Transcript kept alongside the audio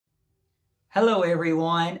Hello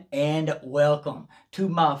everyone and welcome to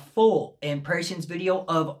my full impressions video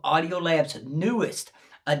of Audiolab's newest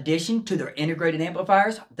addition to their integrated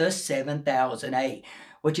amplifiers, the 7000A,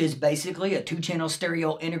 which is basically a 2-channel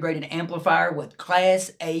stereo integrated amplifier with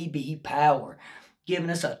Class AB power, giving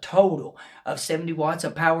us a total of 70 watts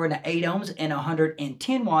of power in the 8 ohms and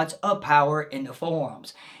 110 watts of power in the 4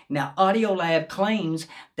 ohms. Now, Audiolab claims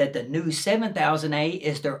that the new 7000A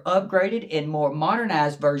is their upgraded and more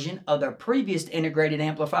modernized version of their previous integrated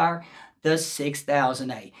amplifier, the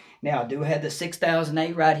 6000A. Now, I do have the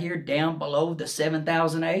 6000A right here down below the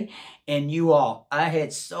 7000A, and you all, I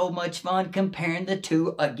had so much fun comparing the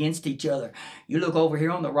two against each other. You look over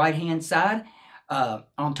here on the right-hand side,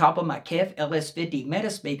 on top of my KEF LS50 Meta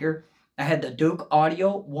speaker, I had the Duke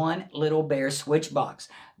Audio One Little Bear switch box.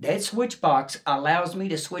 That switch box allows me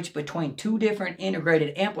to switch between two different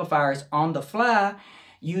integrated amplifiers on the fly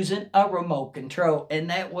using a remote control, and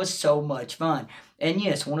that was so much fun. And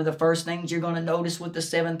yes, one of the first things you're going to notice with the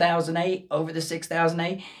 7000A over the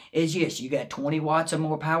 6000A is, yes, you got 20 watts of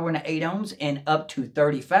more power in the 8 ohms and up to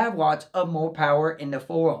 35 watts of more power in the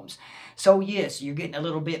 4 ohms. So yes, you're getting a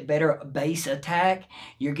little bit better bass attack.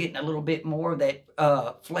 You're getting a little bit more of that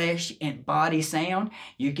flesh and body sound.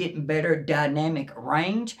 You're getting better dynamic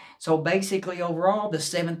range. So basically overall, the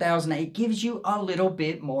 7000A gives you a little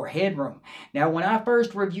bit more headroom. Now, when I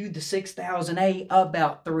first reviewed the 6000A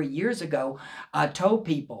about 3 years ago, I told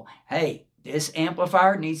people, hey, this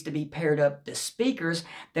amplifier needs to be paired up to speakers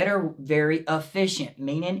that are very efficient,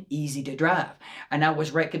 meaning easy to drive. And I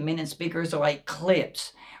was recommending speakers like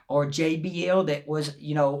Clips or JBL that was,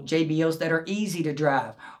 JBLs that are easy to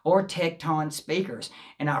drive, or Tecton speakers.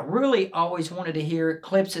 And I really always wanted to hear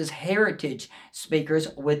Clips' Heritage speakers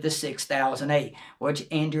with the 6000A, which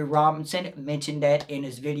Andrew Robinson mentioned that in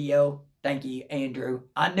his video. Thank you, Andrew.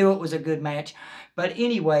 I knew it was a good match. But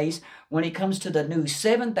anyways, when it comes to the new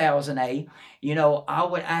 7000A, I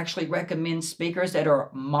would actually recommend speakers that are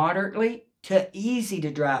moderately to easy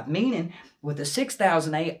to drive, meaning with the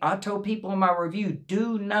 6000A, I told people in my review,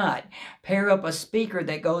 do not pair up a speaker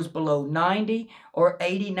that goes below 90 or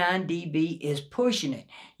 89 dB is pushing it.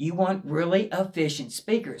 You want really efficient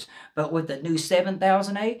speakers. But with the new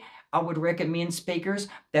 7000A, I would recommend speakers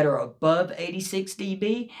that are above 86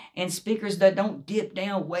 dB and speakers that don't dip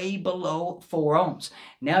down way below 4 ohms.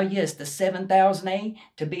 Now, yes, the 7000A,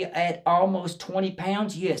 to be at almost 20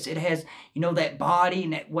 pounds, yes, it has, that body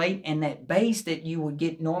and that weight and that bass that you would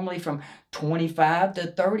get normally from 25 to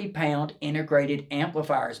 30 pound integrated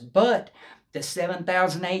amplifiers. But the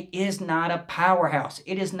 7000A is not a powerhouse.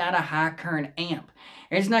 It is not a high current amp.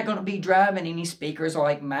 It's not going to be driving any speakers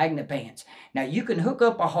like Magnepans. Now, you can hook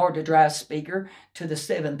up a hard-to-drive speaker to the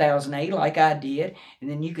 7000A like I did, and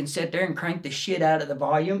then you can sit there and crank the shit out of the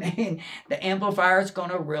volume, and the amplifier is going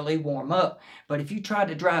to really warm up. But if you try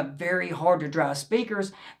to drive very hard-to-drive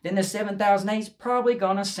speakers, then the 7000A is probably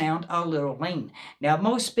going to sound a little lean. Now,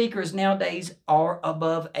 most speakers nowadays are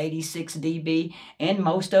above 86 dB, and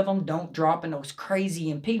most of them don't drop in those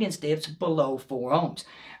crazy impedance dips below 4 ohms.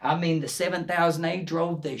 I mean, the 7000A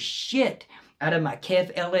drove the shit out of my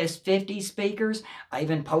KEF LS50 speakers. I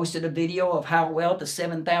even posted a video of how well the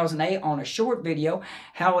 7000A on a short video,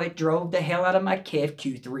 how it drove the hell out of my KEF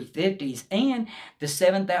Q350s. And the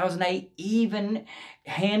 7000A even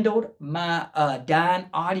handled my Dyne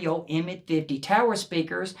Audio M50 tower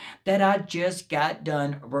speakers that I just got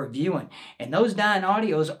done reviewing. And those Dyne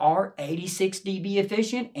Audios are 86 dB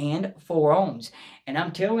efficient and 4 ohms. And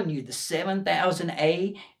I'm telling you, the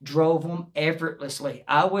 7000A drove them effortlessly.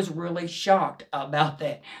 I was really shocked about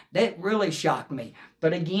that. That really shocked me.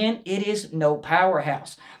 But again, it is no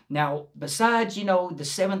powerhouse. Now, besides, the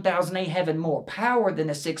 7000A having more power than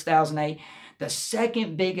the 6000A, the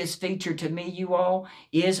second biggest feature to me, you all,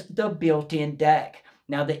 is the built-in DAC.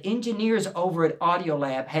 Now, the engineers over at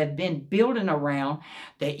Audiolab have been building around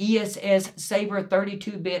the ESS Sabre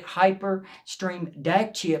 32-bit Hyper Stream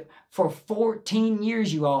DAC chip for 14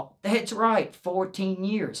 years, you all. That's right, 14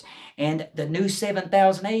 years. And the new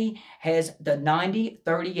 7000A has the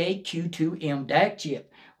 9038Q2M DAC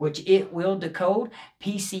chip, which it will decode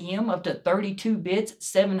PCM up to 32 bits,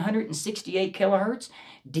 768 kilohertz,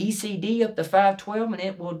 DCD up to 512, and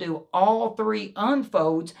it will do all 3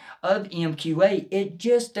 unfolds of MQA. It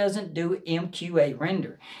just doesn't do MQA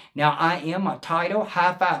render. Now, I am a Tidal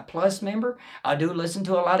HiFi Plus member. I do listen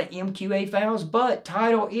to a lot of MQA files, but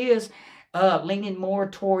Tidal is leaning more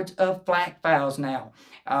towards FLAC files now.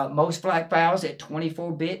 Most FLAC files at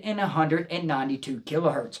 24-bit and 192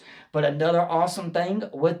 kilohertz. But another awesome thing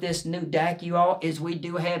with this new DAC, you all, is we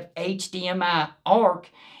do have HDMI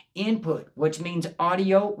ARC input, which means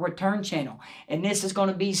audio return channel. And this is going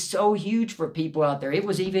to be so huge for people out there. It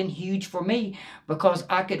was even huge for me because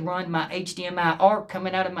I could run my HDMI ARC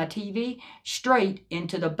coming out of my TV straight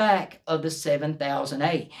into the back of the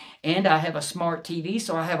 7000A. And I have a smart TV,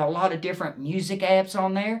 so I have a lot of different music apps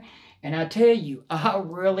on there. And I tell you, I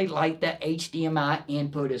really like the HDMI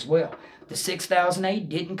input as well. The 6000A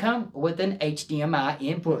didn't come with an HDMI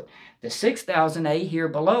input. The 6000A here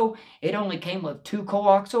below, it only came with 2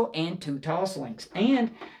 coaxial and 2 toss links. And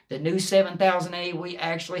the new 7000A, we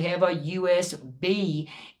actually have a USB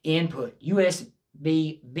input.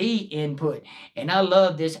 USB-B input. And I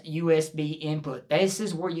love this USB input. This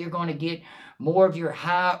is where you're going to get more of your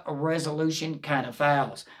high resolution kind of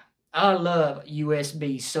files. I love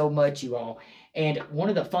USB so much, you all. And one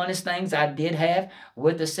of the funnest things I did have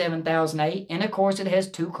with the 7000A, and of course it has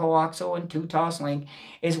 2 coaxial and 2 toss link,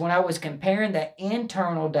 is when I was comparing the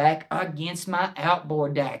internal DAC against my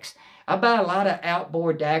outboard DACs. I buy a lot of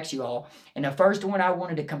outboard DACs, you all. And the first one I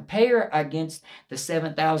wanted to compare against the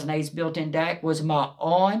 7000A's built-in DAC was my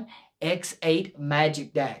ON X8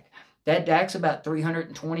 Magic DAC. That DAC's about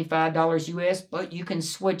 $325 US, but you can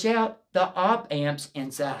switch out the op amps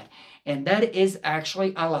inside. And that is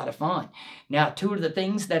actually a lot of fun. Now, 2 of the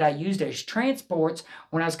things that I used as transports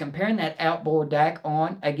when I was comparing that outboard DAC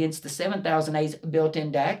on against the 7000A's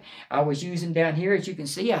built-in DAC, I was using down here, as you can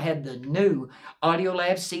see, I had the new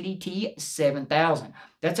Audiolab CDT 7000.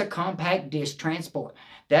 That's a compact disc transport.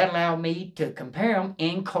 That allowed me to compare them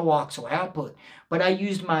in coaxial output. But I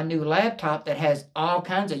used my new laptop that has all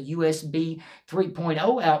kinds of USB 3.0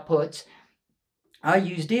 outputs. I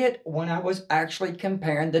used it when I was actually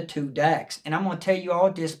comparing the 2 DACs. And I'm going to tell you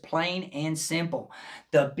all just plain and simple.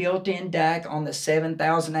 The built-in DAC on the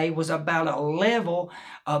 7000A was about a level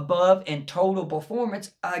above in total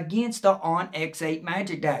performance against the ON X8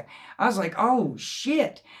 Magic DAC. I was like, oh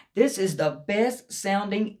shit, this is the best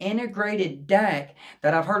sounding integrated DAC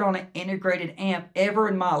that I've heard on an integrated amp ever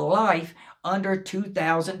in my life under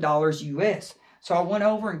 $2,000 US. So I went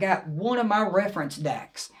over and got one of my reference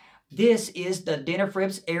DACs. This is the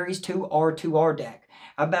Denafrips Aries 2 R2R DAC.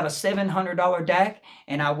 About a $700 DAC,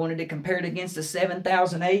 and I wanted to compare it against the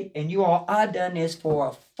 7008. And you all, I done this for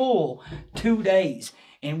a full 2 days.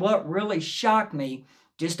 And what really shocked me,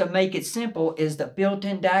 just to make it simple, is the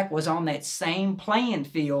built-in DAC was on that same playing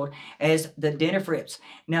field as the Denafrips.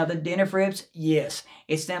 Now the Denafrips, yes,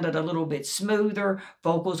 it sounded a little bit smoother,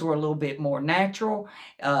 vocals were a little bit more natural,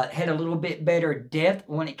 had a little bit better depth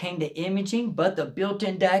when it came to imaging, but the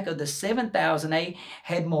built-in DAC of the 7000A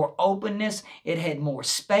had more openness, it had more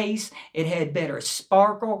space, it had better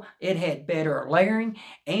sparkle, it had better layering,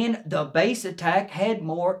 and the bass attack had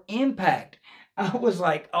more impact. I was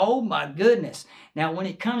like, oh my goodness. Now, when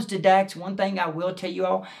it comes to DACs, one thing I will tell you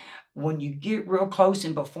all, when you get real close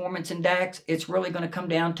in performance in DACs, it's really going to come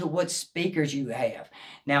down to what speakers you have.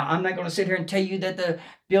 Now, I'm not going to sit here and tell you that the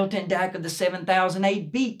built-in DAC of the 7008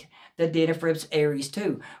 beat the Denafrips Aries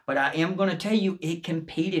 2, but I am going to tell you it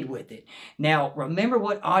competed with it. Now, remember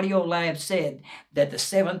what Audiolab said, that the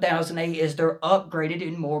 7000A is their upgraded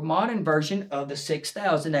and more modern version of the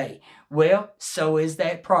 6000A. Well, so is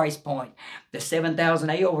that price point. The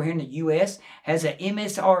 7000A over here in the US has an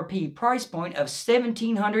MSRP price point of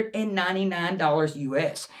 $1,799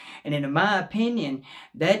 US. And in my opinion,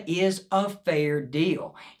 that is a fair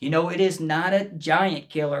deal. You know, it is not a giant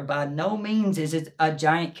killer. By no means is it a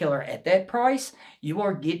giant killer. At that price, you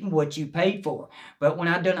are getting what you paid for. But when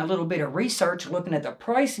I've done a little bit of research looking at the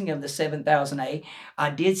pricing of the 7000A, I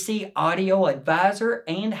did see Audio Advisor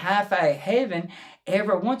and HiFi Heaven.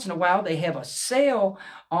 Every once in a while, they have a sale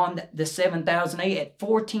on the 7000A at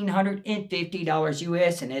 $1,450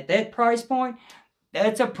 US. And at that price point,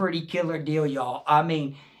 that's a pretty killer deal, y'all. I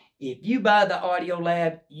mean, if you buy the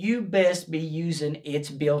Audiolab, you best be using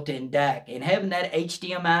its built-in DAC. And having that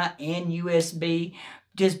HDMI and USB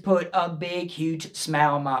just put a big, huge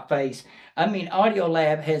smile on my face. I mean,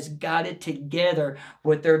 Audiolab has got it together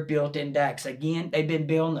with their built-in DACs. Again, they've been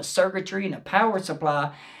building the circuitry and the power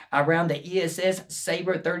supply around the ESS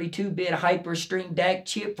Sabre 32-bit HyperString DAC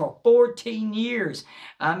chip for 14 years.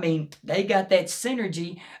 I mean, they got that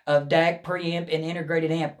synergy of DAC, preamp, and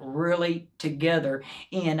integrated amp really together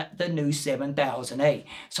in the new 7000A.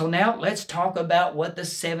 So now let's talk about what the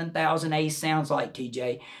 7000A sounds like,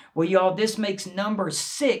 TJ. Well, y'all, this makes number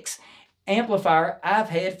 6 amplifier I've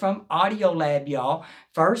had from Audiolab, y'all.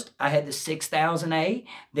 First, I had the 6000A,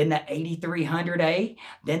 then the 8300A,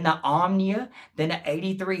 then the Omnia, then the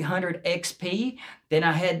 8300 XP, then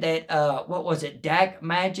I had that, what was it, DAC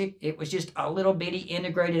Magic. It was just a little bitty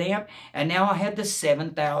integrated amp, and now I have the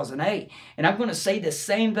 7000A. And I'm going to say the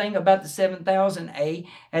same thing about the 7000A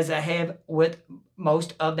as I have with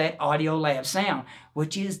most of that Audiolab sound,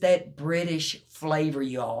 which is that British flavor,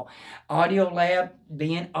 y'all. Audiolab,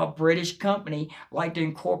 being a British company, like to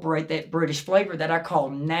incorporate that British flavor that I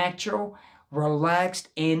call natural, relaxed,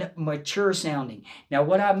 and mature sounding. Now,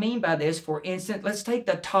 what I mean by this, for instance, let's take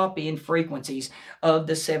the top end frequencies of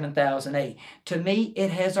the 7000A. To me,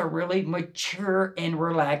 it has a really mature and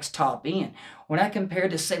relaxed top end. When I compare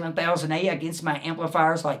the 7000A against my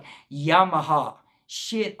amplifiers like Yamaha,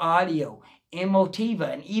 Shit Audio,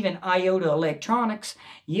 Emotiva, and even Iota Electronics,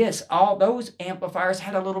 yes, all those amplifiers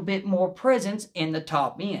had a little bit more presence in the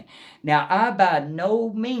top end. Now, I by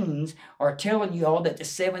no means are telling you all that the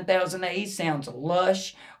 7000A sounds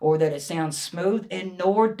lush or that it sounds smooth, and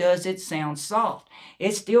nor does it sound soft.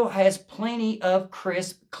 It still has plenty of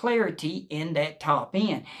crisp clarity in that top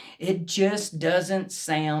end. It just doesn't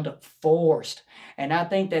sound forced. And I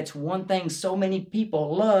think that's one thing so many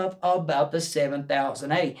people love about the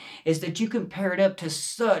 7000A, is that you can pair it up to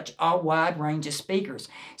such a wide range of speakers.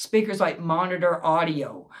 Speakers like Monitor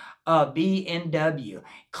Audio, B&W,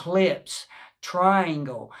 Clips,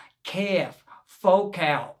 Triangle, KEF,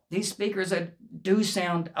 Focal. These speakers that do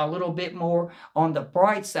sound a little bit more on the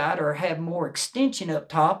bright side or have more extension up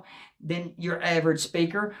top than your average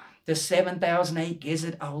speaker. The 7000A gives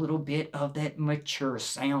it a little bit of that mature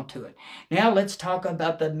sound to it. Now let's talk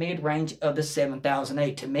about the mid-range of the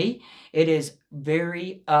 7000A. To me, it is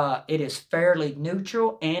fairly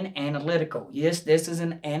neutral and analytical. Yes, this is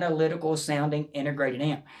an analytical sounding integrated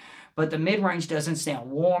amp. But the mid-range doesn't sound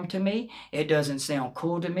warm to me. It doesn't sound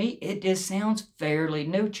cool to me. It just sounds fairly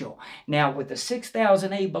neutral. Now, with the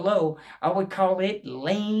 6000A below, I would call it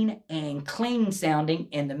lean and clean sounding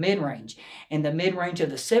in the mid-range. In the mid-range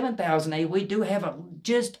of the 7000A, we do have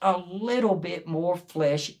just a little bit more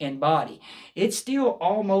flesh and body. It's still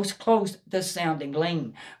almost close to sounding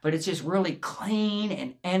lean, but it's just really clean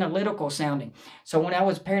and analytical sounding. So when I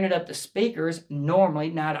was pairing it up to speakers, normally,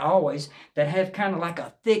 not always, that have kind of like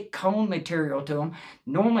a thick cone material to them,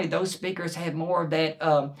 normally those speakers have more of that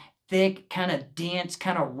thick, kind of dense,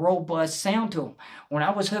 kind of robust sound to them. When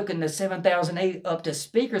I was hooking the 7000A up to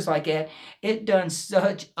speakers like that, it done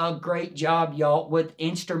such a great job, y'all, with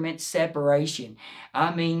instrument separation.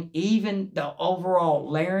 I mean, even the overall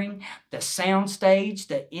layering, the sound stage,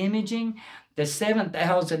 the imaging, the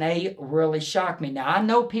 7000A really shocked me. Now, I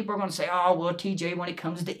know people are going to say, oh, well, TJ, when it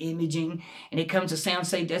comes to imaging and it comes to sound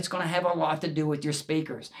stage, that's going to have a lot to do with your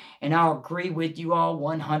speakers. And I'll agree with you all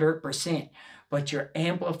 100%. But your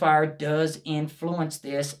amplifier does influence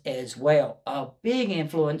this as well. A big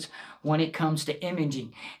influence when it comes to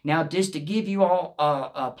imaging. Now, just to give you all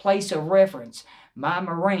a place of reference, my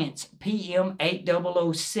Marantz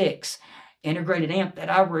PM8006 integrated amp that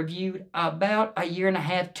I reviewed about a year and a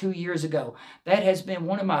half, 2 years ago. That has been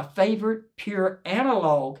one of my favorite pure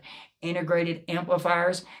analog integrated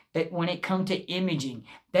amplifiers that when it comes to imaging.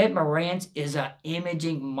 That Marantz is an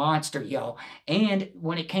imaging monster, y'all. And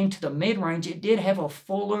when it came to the mid-range, it did have a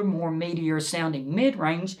fuller, more meatier sounding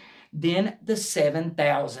mid-range than the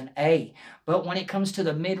 7000A. But when it comes to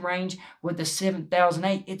the mid-range with the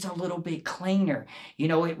 7000A, it's a little bit cleaner. You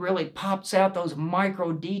know, it really pops out those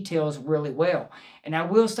micro details really well. And I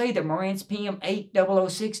will say the Marantz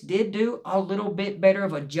PM8006 did do a little bit better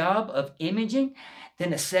of a job of imaging than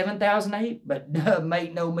the 7000A, but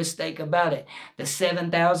make no mistake about it, the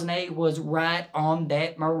 7000A was right on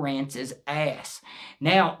that Marantz's ass.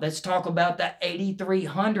 Now, let's talk about the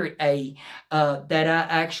 8300A that I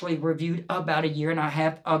actually reviewed about a year and a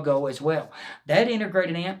half ago as well. That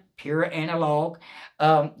integrated amp, pure analog,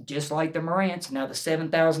 just like the Marantz. Now, the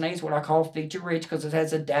 7000A is what I call feature-rich because it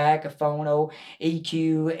has a DAC, a phono,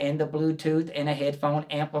 EQ, and the Bluetooth, and a headphone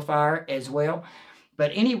amplifier as well. But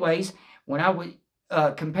anyways, when I was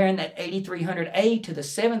comparing that 8300A to the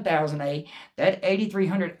 7000A, that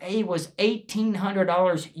 8300A was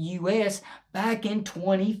 $1,800 US back in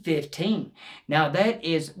 2015. Now that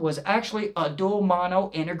was actually a dual mono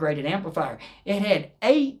integrated amplifier. It had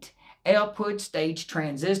 8 output stage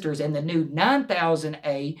transistors, and the new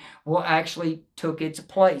 9000A will actually took its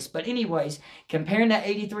place. But anyways, comparing that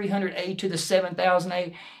 8300A to the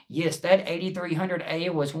 7000A, yes, that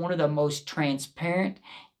 8300A was one of the most transparent,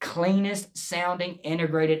 cleanest sounding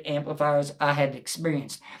integrated amplifiers I have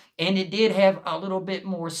experienced. and it did have a little bit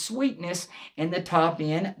more sweetness in the top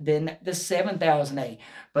end than the 7000A.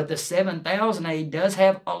 But the 7000A does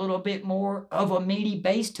have a little bit more of a meaty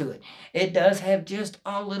bass to it. It does have just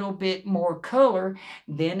a little bit more color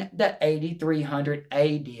than the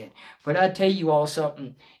 8300A did. But I tell you all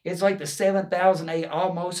something, it's like the 7000A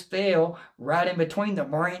almost fell right in between the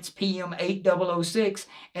Marantz PM8006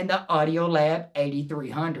 and the Audiolab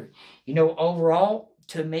 8300. You know, overall,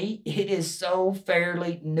 to me, it is so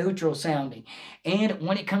fairly neutral sounding. And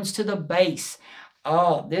when it comes to the bass,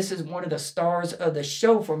 oh, this is one of the stars of the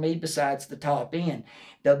show for me besides the top end.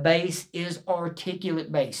 The bass is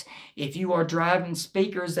articulate bass. If you are driving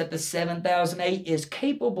speakers that the 7008 is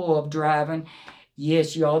capable of driving,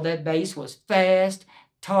 yes, y'all, that bass was fast,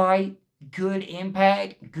 tight, good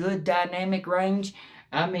impact, good dynamic range.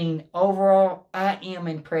 I mean, overall, I am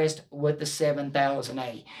impressed with the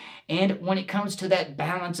 7000A. And when it comes to that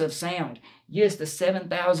balance of sound, yes, the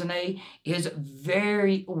 7000A is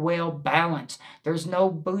very well balanced. There's no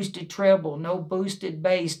boosted treble, no boosted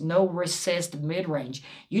bass, no recessed mid-range.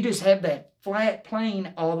 You just have that flat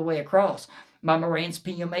plane all the way across. My Marantz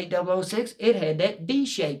PM8006, it had that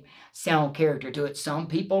V-shape sound character to it. Some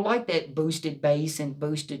people like that boosted bass and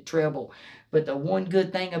boosted treble. But the one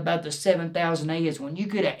good thing about the 7000A is when you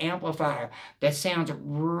get an amplifier that sounds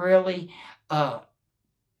really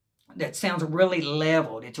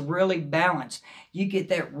leveled, it's really balanced, you get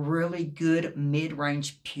that really good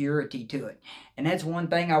mid-range purity to it. And that's one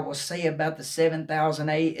thing I will say about the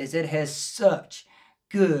 7000A is it has such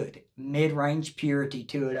good mid-range purity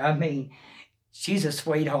to it. I mean, she's a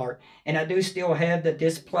sweetheart. And I do still have the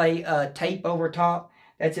display tape over top.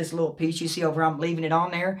 That's this little piece you see over. I'm leaving it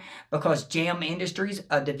on there because Jam Industries,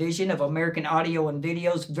 a division of American Audio and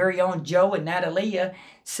Video's very own Joe and Nataliya,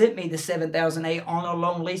 sent me the 7000A on a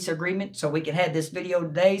loan lease agreement so we can have this video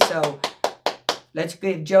today. So let's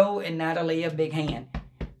give Joe and Nataliya a big hand.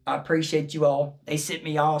 I appreciate you all. They sent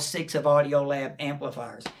me all 6 of Audiolab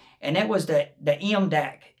amplifiers. And that was the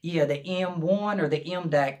MDAC. Yeah, the M1 or the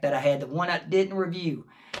MDAC that I had. The one I didn't review.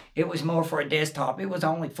 It was more for a desktop. It was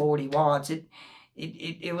only 40 watts.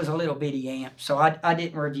 It was a little bitty amp, so I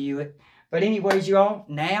didn't review it. But anyways, you all,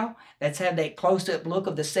 now let's have that close-up look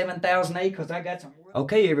of the 7000A because I got some...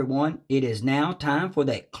 Okay, everyone, it is now time for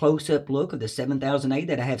that close-up look of the 7000A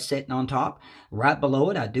that I have sitting on top. Right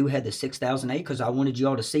below it, I do have the 6000A because I wanted you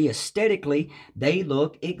all to see aesthetically, they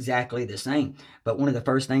look exactly the same. But one of the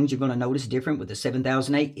first things you're going to notice different with the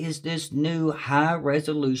 7000A is this new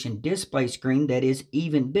high-resolution display screen that is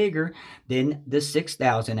even bigger than the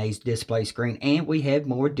 6000A's display screen. And we have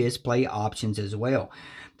more display options as well.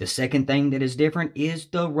 The second thing that is different is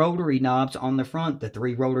the rotary knobs on the front. The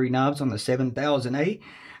 3 rotary knobs on the 7000A,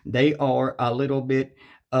 they are a little bit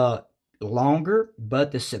longer,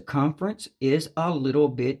 but the circumference is a little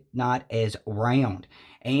bit not as round.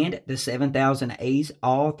 And the 7000A's,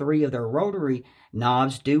 all 3 of their rotary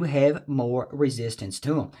knobs do have more resistance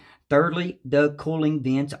to them. Thirdly, the cooling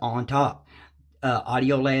vents on top.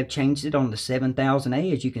 Audiolab changed it on the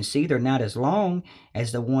 7000A. As you can see, they're not as long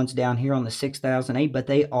as the ones down here on the 6000A, but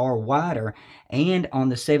they are wider. And on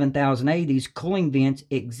the 7000A, these cooling vents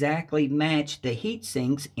exactly match the heat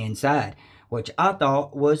sinks inside, which I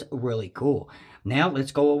thought was really cool. Now,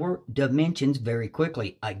 let's go over dimensions very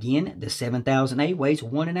quickly. Again, the 7000A weighs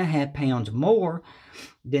 1.5 pounds more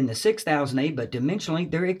than the 6000A, but dimensionally,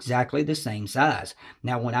 they're exactly the same size.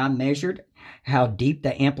 Now, when I measured how deep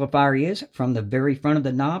the amplifier is from the very front of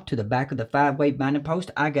the knob to the back of the 5-way binding post,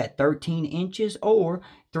 I got 13 inches or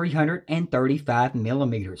 335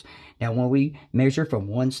 millimeters. Now, when we measure from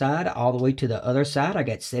one side all the way to the other side, I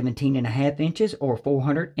got 17.5 inches or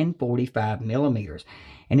 445 millimeters.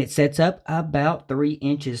 And it sets up about 3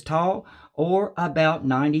 inches tall or about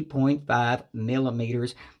 90.5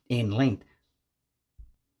 millimeters in length.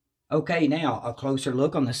 Okay, now a closer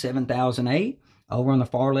look on the 7000A. Over on the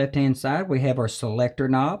far left-hand side, we have our selector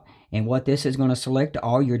knob. And what this is going to select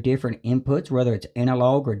all your different inputs, whether it's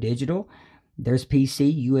analog or digital. There's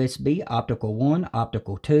PC, USB, optical 1,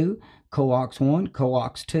 optical 2, coax 1,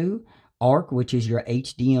 coax 2, ARC, which is your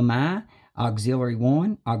HDMI, auxiliary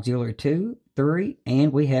 1, auxiliary 2, 3,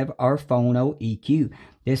 and we have our phono EQ.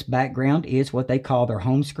 This background is what they call their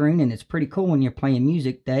home screen, and it's pretty cool when you're playing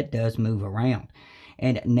music that does move around.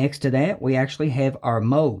 And next to that, we actually have our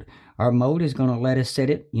mode. Our mode is going to let us set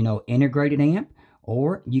it, integrated amp,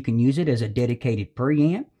 or you can use it as a dedicated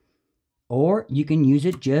preamp, or you can use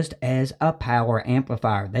it just as a power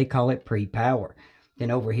amplifier. They call it pre-power. Then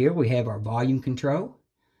over here, we have our volume control,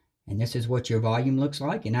 and this is what your volume looks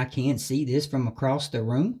like, and I can see this from across the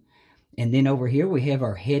room. And then over here, we have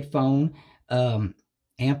our headphone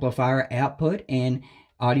amplifier output, and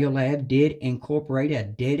Audiolab did incorporate a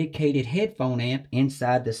dedicated headphone amp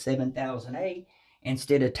inside the 7000A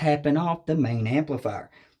instead of tapping off the main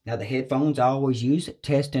amplifier. Now the headphones I always use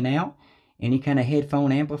testing out any kind of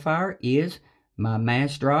headphone amplifier is my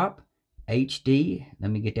Mass Drop HD,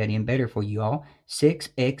 let me get that in better for you all,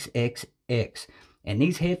 6XXX. And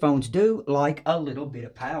these headphones do like a little bit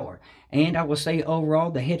of power. And I will say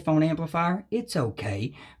overall, the headphone amplifier, it's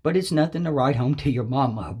okay, but it's nothing to write home to your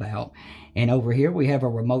mama about. And over here, we have a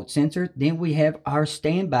remote sensor. Then we have our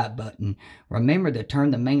standby button. Remember to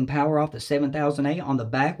turn the main power off the 7000A. On the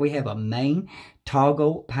back, we have a main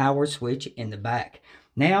toggle power switch in the back.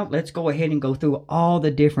 Now, let's go ahead and go through all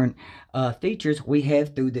the different features we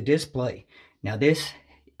have through the display. Now,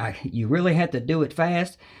 you really have to do it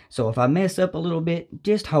fast, so if I mess up a little bit,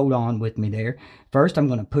 just hold on with me there. First, I'm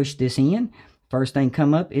going to push this in. First thing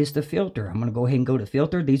come up is the filter. I'm going to go ahead and go to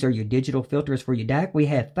filter. These are your digital filters for your DAC. We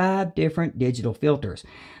have 5 different digital filters.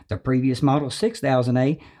 The previous model,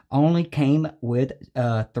 6000A, only came with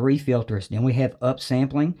 3 filters. Then we have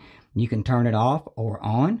upsampling. You can turn it off or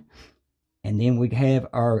on. And then we have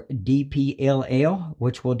our DPLL,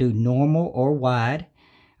 which will do normal or wide.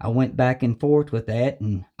 I went back and forth with that,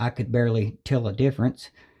 and I could barely tell a difference.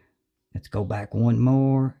 Let's go back one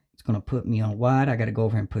more. It's going to put me on wide. I got to go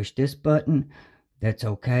over and push this button. That's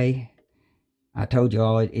okay. I told you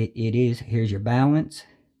all it is. Here's your balance.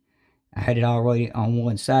 I had it already on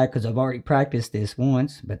one side because I've already practiced this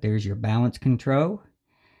once, but there's your balance control.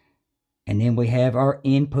 And then we have our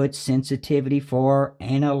input sensitivity for our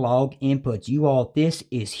analog inputs. You all, this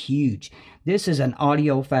is huge. This is an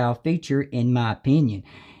audiophile feature in my opinion.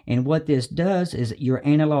 And what this does is your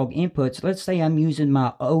analog inputs, let's say I'm using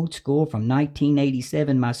my old school from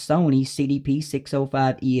 1987, my Sony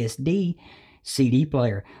CDP-605 ESD CD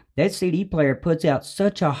player. That CD player puts out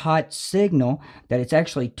such a hot signal that it's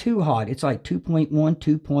actually too hot. It's like 2.1,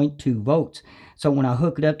 2.2 volts. So when I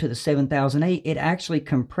hook it up to the 7000A, it actually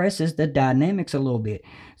compresses the dynamics a little bit.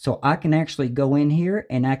 So I can actually go in here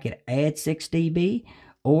and I could add 6 dB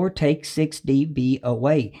or take 6 dB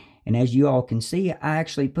away. And as you all can see, I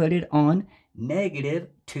actually put it on -2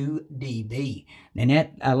 dB. And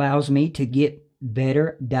that allows me to get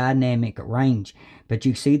better dynamic range. But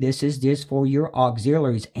you see, this is just for your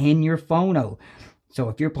auxiliaries and your phono. So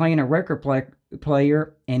if you're playing a record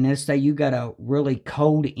player and let's say you got a really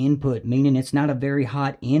cold input, meaning it's not a very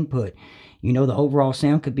hot input, you know, the overall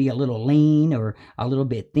sound could be a little lean or a little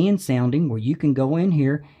bit thin sounding, where you can go in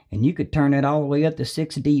here and you could turn it all the way up to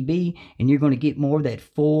 6 dB and you're going to get more of that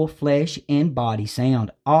full flesh and body sound.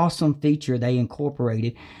 Awesome feature they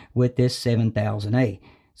incorporated with this 7000A.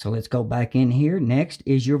 So let's go back in here. Next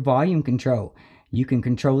is your volume control. You can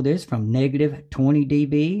control this from -20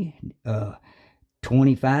 dB,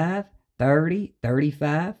 25, 30,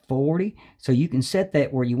 35, 40. So you can set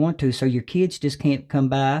that where you want to, so your kids just can't come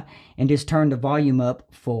by and just turn the volume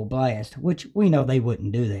up full blast, which we know they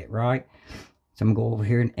wouldn't do that, right? So I'm going to go over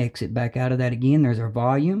here and exit back out of that again. There's our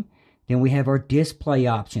volume. Then we have our display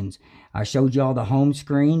options. I showed you all the home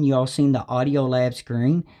screen. You all seen the Audiolab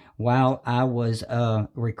screen. While I was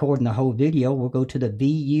recording the whole video, we'll go to the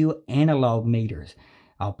VU analog meters.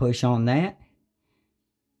 I'll push on that.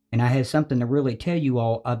 And I have something to really tell you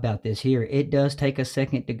all about this here. It does take a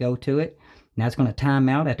second to go to it. Now it's going to time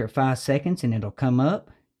out after 5 seconds and it'll come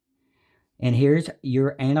up. And here's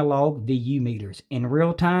your analog VU meters. In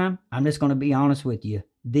real time, I'm just going to be honest with you.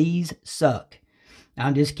 These suck.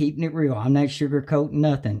 I'm just keeping it real. I'm not sugarcoating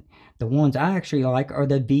nothing. The ones I actually like are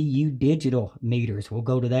the VU digital meters. We'll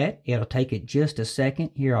go to that. It'll take it just a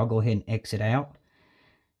second. Here, I'll go ahead and exit out.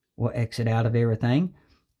 We'll exit out of everything.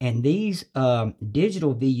 And these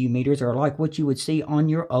digital VU meters are like what you would see on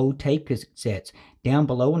your old tape cassettes. Down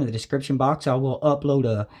below in the description box, I will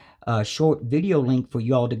upload a short video link for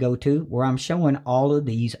you all to go to where I'm showing all of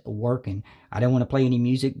these working. I don't want to play any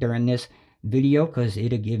music during this video because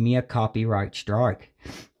it'll give me a copyright strike.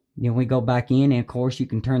 Then we go back in, and of course you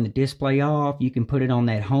can turn the display off. You can put it on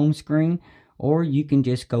that home screen, or you can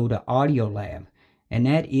just go to Audiolab. And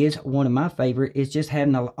that is one of my favorite, is just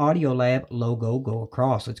having the Audiolab logo go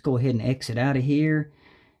across. Let's go ahead and exit out of here.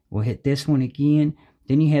 We'll hit this one again.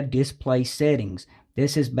 Then you have display settings.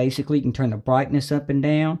 This is basically, you can turn the brightness up and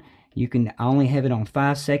down. You can only have it on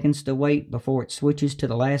 5 seconds to wait before it switches to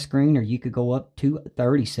the last screen, or you could go up to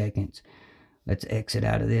 30 seconds. Let's exit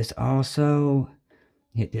out of this also.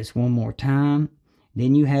 Hit this one more time.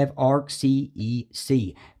 Then you have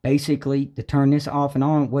ARC-CEC. Basically, to turn this off and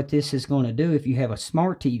on, what this is going to do, if you have a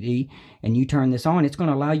smart TV and you turn this on, it's going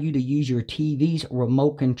to allow you to use your TV's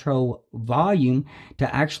remote control volume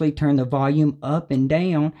to actually turn the volume up and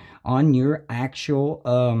down on your actual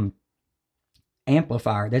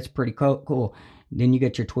amplifier. That's pretty cool. Then you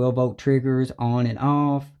got your 12-volt triggers on and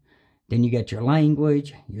off. Then you got your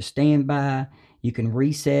language, your standby. You can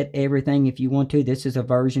reset everything if you want to. This is a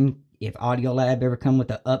version. If Audiolab ever come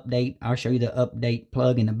with an update, I'll show you the update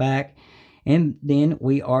plug in the back. And then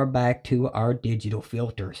we are back to our digital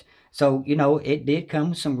filters. So, you know, it did come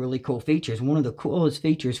with some really cool features. One of the coolest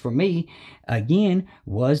features for me, again,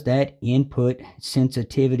 was that input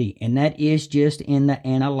sensitivity. And that is just in the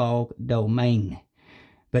analog domain.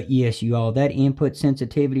 But yes, you all, that input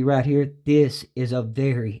sensitivity right here, this is a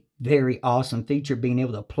very, very awesome feature, being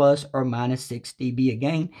able to plus or minus 6 dB a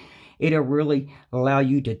gain. It'll really allow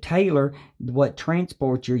you to tailor what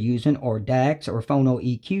transport you're using, or DACs or phono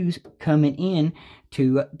EQs coming in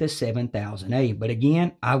to the 7000A. But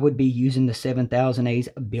again, I would be using the 7000A's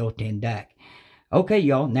built-in DAC. Okay,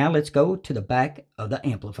 y'all, now let's go to the back of the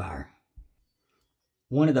amplifier.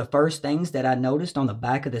 One of the first things that I noticed on the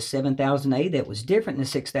back of the 7000A that was different than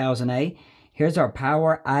the 6000A, here's our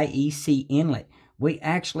power IEC inlet. We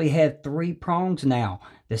actually have 3 prongs now.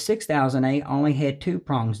 The 6000A only had 2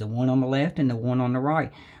 prongs, the one on the left and the one on the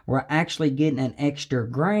right. We're actually getting an extra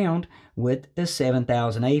ground with the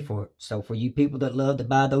 7000A for it. So for you people that love to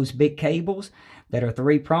buy those big cables that are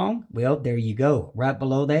 3-prong, well, there you go. Right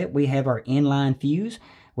below that, we have our inline fuse,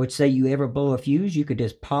 which say you ever blow a fuse, you could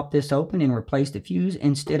just pop this open and replace the fuse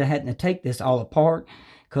instead of having to take this all apart,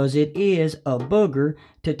 because it is a booger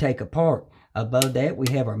to take apart. Above that,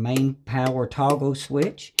 we have our main power toggle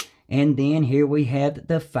switch. And then here we have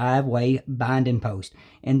the 5-way binding post.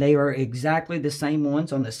 And they are exactly the same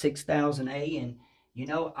ones on the 6000A. And, you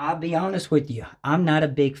know, I'll be honest with you, I'm not a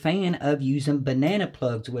big fan of using banana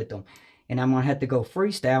plugs with them. And I'm going to have to go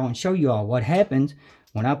freestyle and show you all what happens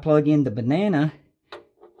when I plug in the banana.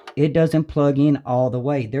 It doesn't plug in all the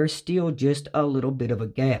way. There's still just a little bit of a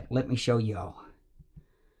gap. Let me show y'all.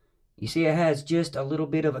 You see it has just a little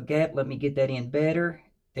bit of a gap. Let me get that in better.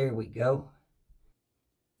 There we go.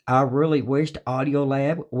 I really wished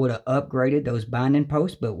Audiolab would have upgraded those binding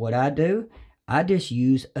posts, but what I do, I just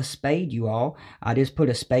use a spade, you all. I just put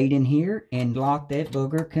a spade in here and lock that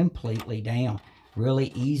booger completely down.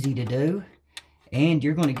 Really easy to do. And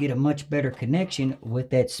you're going to get a much better connection with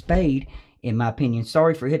that spade, in my opinion.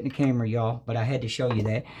 Sorry for hitting the camera, y'all, but I had to show you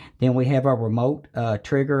that. Then we have our remote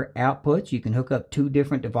trigger outputs. You can hook up 2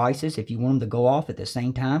 different devices if you want them to go off at the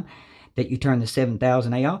same time that you turn the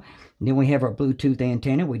 7000A off. And then we have our Bluetooth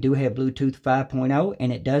antenna. We do have Bluetooth 5.0,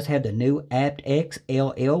 and it does have the new aptX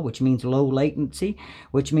LL, which means low latency,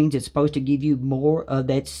 which means it's supposed to give you more of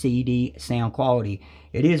that CD sound quality.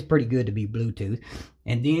 It is pretty good to be Bluetooth.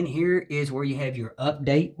 And then here is where you have your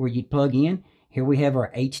update, where you plug in. Here we have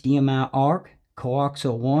our HDMI ARC,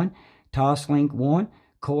 coaxial 1, Toslink 1,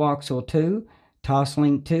 coaxial 2,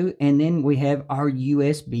 Toslink 2, and then we have our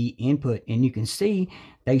USB input. And you can see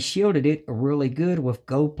they shielded it really good with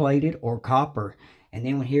gold-plated or copper. And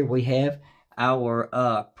then here we have our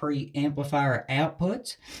preamplifier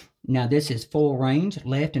outputs. Now this is full range,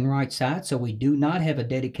 left and right side, so we do not have a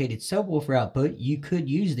dedicated subwoofer output. You could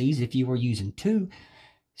use these if you were using 2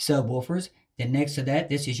 subwoofers. Then next to that,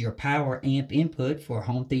 this is your power amp input for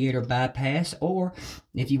home theater bypass, or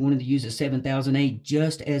if you wanted to use a 7008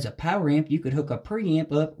 just as a power amp, you could hook a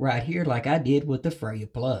preamp up right here like I did with the Freya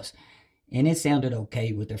Plus. And it sounded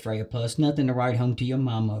okay with the Freya Plus. Nothing to write home to your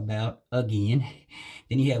mama about again.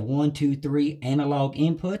 Then you have 1, 2, 3 analog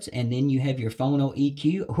inputs, and then you have your phono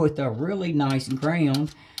EQ with a really nice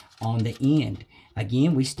ground on the end.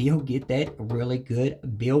 Again, we still get that really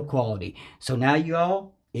good build quality. So now you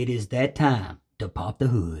all, it is that time to pop the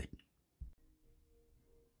hood.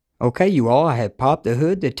 Okay, you all, I have popped the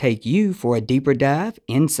hood to take you for a deeper dive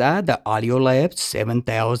inside the Audiolab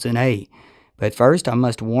 7000A. But first, I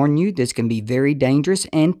must warn you, this can be very dangerous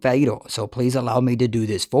and fatal, so please allow me to do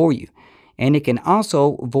this for you. And it can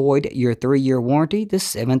also void your 3-year warranty the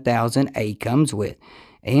 7000A comes with.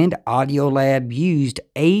 And Audiolab used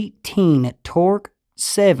 18 Torque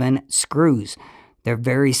 7 screws. They're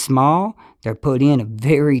very small, they're put in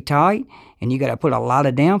very tight, and you got to put a lot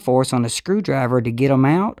of downforce on a screwdriver to get them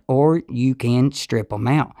out, or you can strip them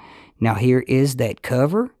out. Now here is that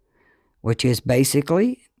cover, which is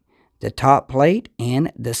basically the top plate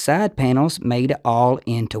and the side panels made all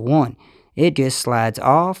into one. It just slides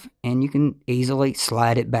off, and you can easily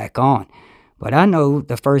slide it back on. But I know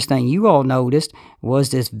the first thing you all noticed was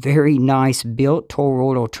this very nice built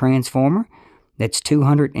toroidal transformer that's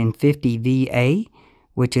 250 VA,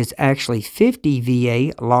 which is actually 50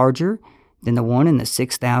 VA larger than the one in the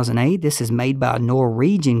 6000A. This is made by a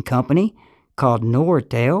Norwegian company called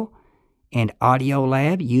Nortel, and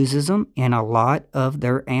Audiolab uses them in a lot of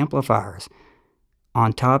their amplifiers.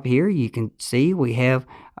 On top here, you can see we have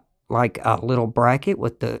like a little bracket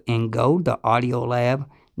with in gold, the Audiolab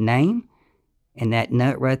name. And that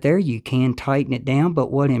nut right there, you can tighten it down. But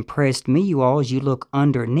what impressed me, you all, is you look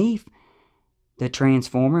underneath the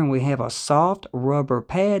transformer and we have a soft rubber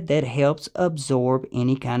pad that helps absorb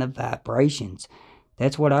any kind of vibrations.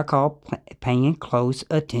 That's what I call paying close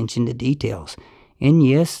attention to details. And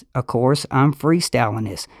yes, of course, I'm freestyling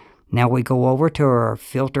this. Now we go over to our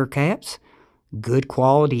filter caps. Good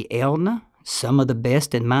quality Elna, some of the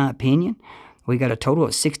best in my opinion. We got a total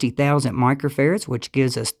of 60,000 microfarads, which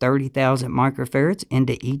gives us 30,000 microfarads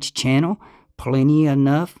into each channel. Plenty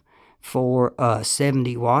enough for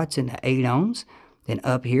 70 watts and 8 ohms. Then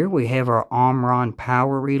up here we have our Omron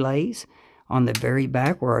power relays. On the very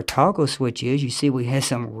back where our toggle switch is, you see we have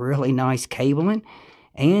some really nice cabling.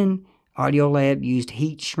 And Audiolab used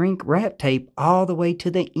heat shrink wrap tape all the way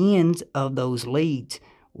to the ends of those leads.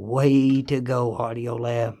 Way to go,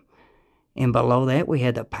 Audiolab. And below that we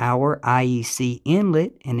had the power IEC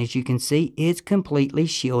inlet, and as you can see, it's completely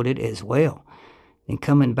shielded as well. And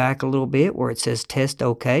coming back a little bit where it says test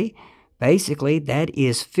OK, basically that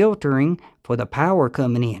is filtering for the power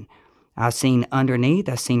coming in. I've seen underneath,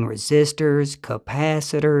 I've seen resistors,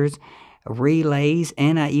 capacitors, relays,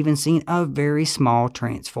 and I even seen a very small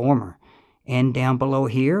transformer. And down below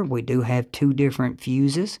here, we do have two different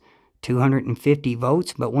fuses, 250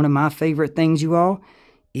 volts. But one of my favorite things, you all,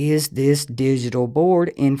 is this digital board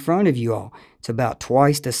in front of you all. It's about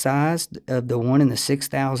twice the size of the one in the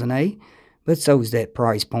 6000A, but so is that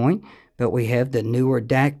price point. But we have the newer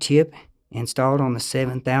DAC chip installed on the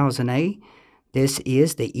 7000A. This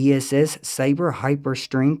is the ESS Sabre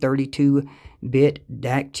HyperStream 32-bit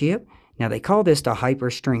DAC chip. Now they call this the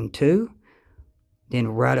HyperStream 2. Then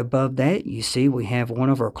right above that, you see we have one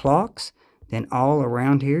of our clocks. Then all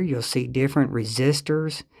around here, you'll see different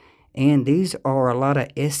resistors. And these are a lot of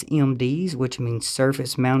SMDs, which means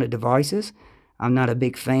surface-mounted devices. I'm not a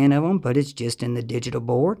big fan of them, but it's just in the digital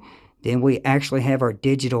board. Then we actually have our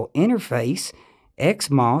digital interface,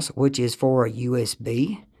 XMOS, which is for a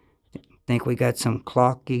USB. I think we got some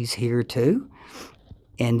clockies here too.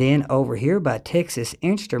 And then over here by Texas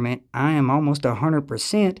Instrument, I am almost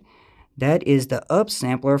 100%. That is the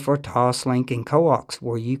upsampler for Toslink and coax,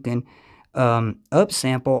 where you can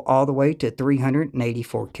upsample all the way to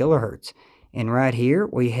 384 kilohertz. And right here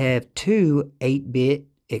we have two 8-bit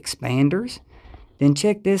expanders. Then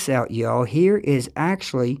check this out, y'all. Here is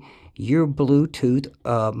actually your Bluetooth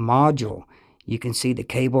module. You can see the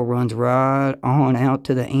cable runs right on out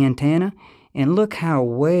to the antenna. And look how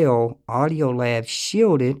well Audiolab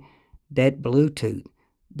shielded that Bluetooth.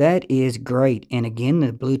 That is great. And again,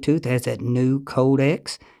 the Bluetooth has that new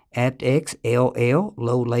codec, aptX LL,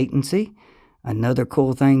 low latency. Another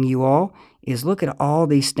cool thing, you all, is look at all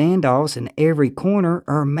these standoffs in every corner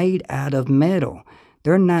are made out of metal.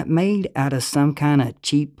 They're not made out of some kind of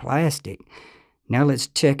cheap plastic. Now let's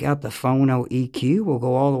check out the phono EQ. We'll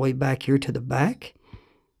go all the way back here to the back.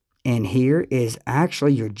 And here is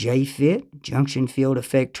actually your JFET, junction field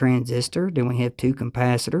effect transistor. Then we have two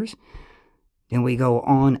capacitors. Then we go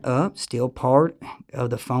on up, still part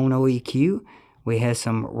of the phono EQ. We have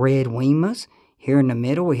some red WEMAs. Here in the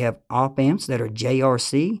middle, we have op amps that are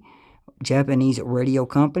JRC, Japanese radio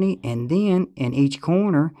company. And then in each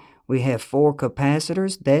corner, we have four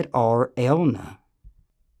capacitors that are Elna.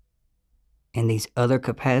 And these other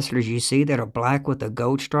capacitors you see that are black with a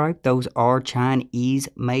gold stripe, those are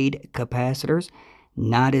Chinese-made capacitors.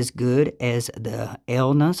 Not as good as the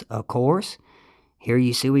Elnas, of course. Here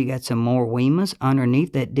you see we got some more WEMAs.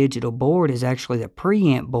 Underneath that digital board is actually the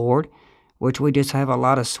preamp board, which we just have a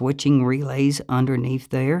lot of switching relays underneath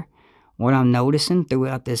there. What I'm noticing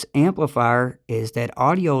throughout this amplifier is that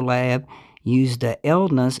Audiolab used the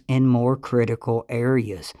Elnas in more critical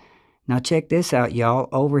areas. Now check this out, y'all.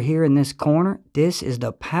 Over here in this corner, this is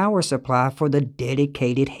the power supply for the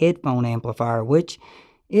dedicated headphone amplifier, which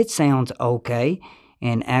it sounds okay.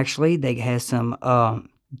 And actually, they have some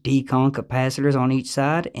decon capacitors on each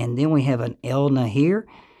side. And then we have an Elna here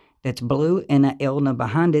that's blue and an Elna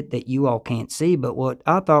behind it that you all can't see. But what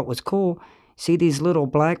I thought was cool, see these little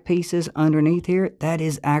black pieces underneath here? That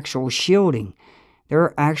is actual shielding.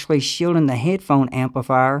 They're actually shielding the headphone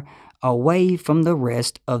amplifier away from the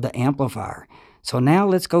rest of the amplifier. So now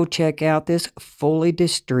let's go check out this fully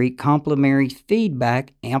discrete complementary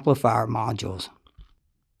feedback amplifier modules.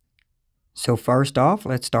 So first off,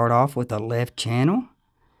 let's start off with the left channel.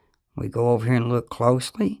 We go over here and look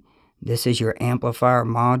closely. This is your amplifier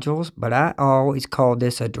modules, but I always call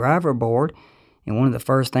this a driver board. And one of the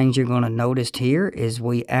first things you're going to notice here is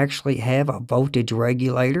we actually have a voltage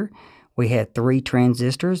regulator. we had 3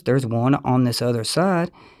 transistors. There's one on this other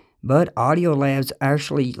side, but Audiolab's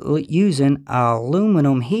actually using an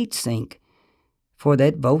aluminum heatsink for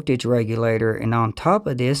that voltage regulator. And on top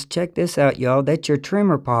of this, check this out, y'all, that's your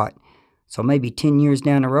trimmer pot. So maybe 10 years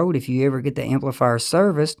down the road, if you ever get the amplifier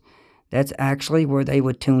serviced, that's actually where they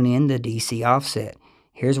would tune in the DC offset.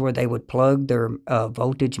 Here's where they would plug their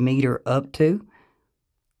voltage meter up to.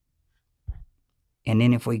 And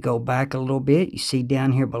then if we go back a little bit, you see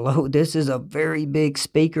down here below, this is a very big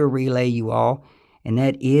speaker relay, you all, and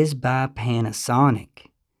that is by Panasonic.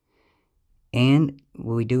 And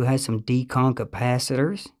we do have some decon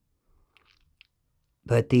capacitors.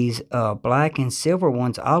 But these black and silver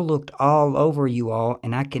ones, I looked all over, you all,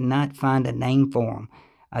 and I cannot find a name for them.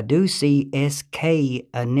 I do see SK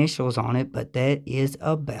initials on it, but that is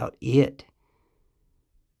about it.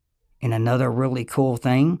 And another really cool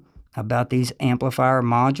thing about these amplifier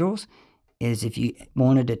modules is if you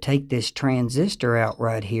wanted to take this transistor out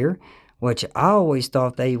right here, which I always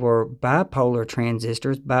thought they were bipolar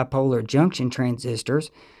transistors, bipolar junction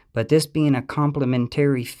transistors, but this being a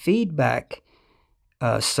complementary feedback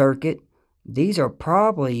circuit, these are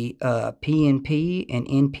probably PNP and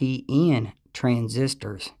NPN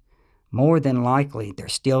transistors. More than likely, they're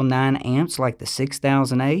still 9 amps like the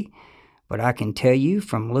 6000A, but I can tell you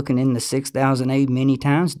from looking in the 6000A many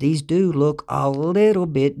times, these do look a little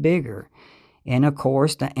bit bigger. And of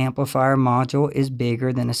course, the amplifier module is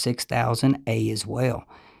bigger than a 6000A as well.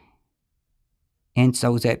 And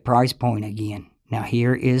so is that price point again. Now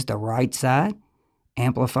here is the right side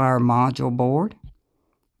amplifier module board.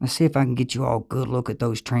 Let's see if I can get you all a good look at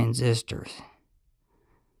those transistors.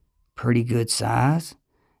 Pretty good size.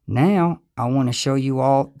 Now I want to show you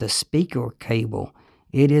all the speaker cable.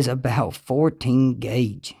 It is about 14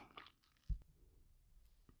 gauge.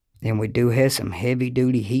 Then we do have some heavy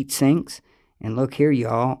duty heat sinks. And look here,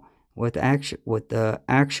 y'all, with the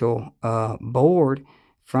actual board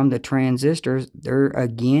from the transistors, they're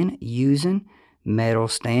again using metal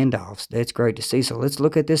standoffs. That's great to see. So let's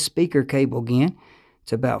look at this speaker cable again.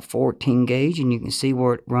 It's about 14 gauge, and you can see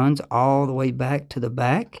where it runs all the way back to the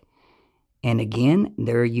back. And again,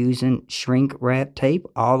 they're using shrink wrap tape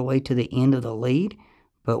all the way to the end of the lead.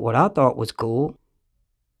 But what I thought was cool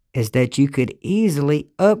is that you could easily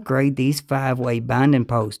upgrade these 5-way binding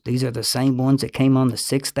posts. These are the same ones that came on the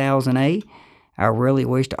 6000A. I really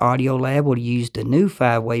wish the Audiolab would use the new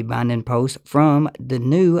 5-way binding post from the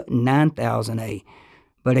new 9000A.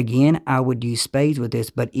 But again, I would use spades with this,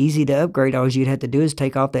 but easy to upgrade. All you'd have to do is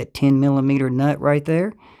take off that 10mm nut right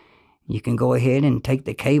there. You can go ahead and take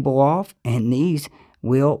the cable off, and these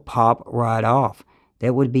will pop right off.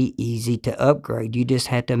 That would be easy to upgrade. You just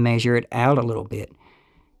have to measure it out a little bit.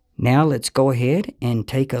 Now let's go ahead and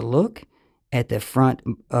take a look at the front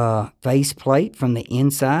face plate from the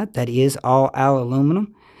inside. That is all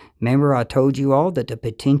aluminum. Remember I told you all that the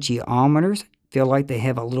potentiometers feel like they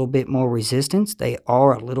have a little bit more resistance. They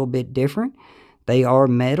are a little bit different. They are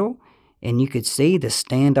metal, and you could see the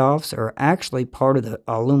standoffs are actually part of the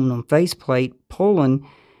aluminum faceplate pulling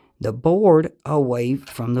the board away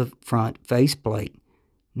from the front faceplate.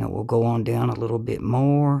 Now we'll go on down a little bit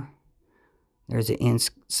more. There's the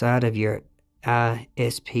inside of your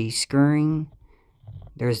ISP screen.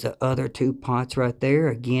 There's the other 2 pots right there,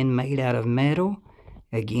 again made out of metal.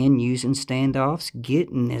 Again using standoffs,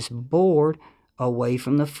 getting this board away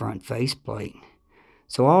from the front faceplate.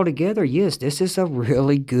 So altogether, yes, this is a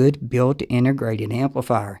really good built integrated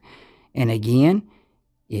amplifier. And again,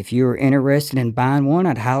 if you're interested in buying one,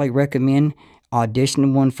 I'd highly recommend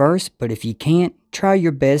auditioning one first. But if you can't, try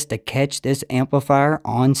your best to catch this amplifier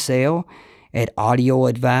on sale at Audio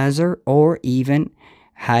Advisor or even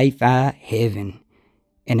HiFi Heaven.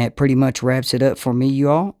 And that pretty much wraps it up for me,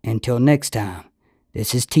 y'all. Until next time,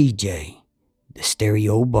 this is TJ, the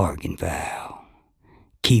Stereo-Bargainphile.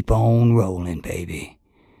 Keep on rolling, baby.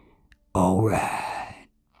 All right.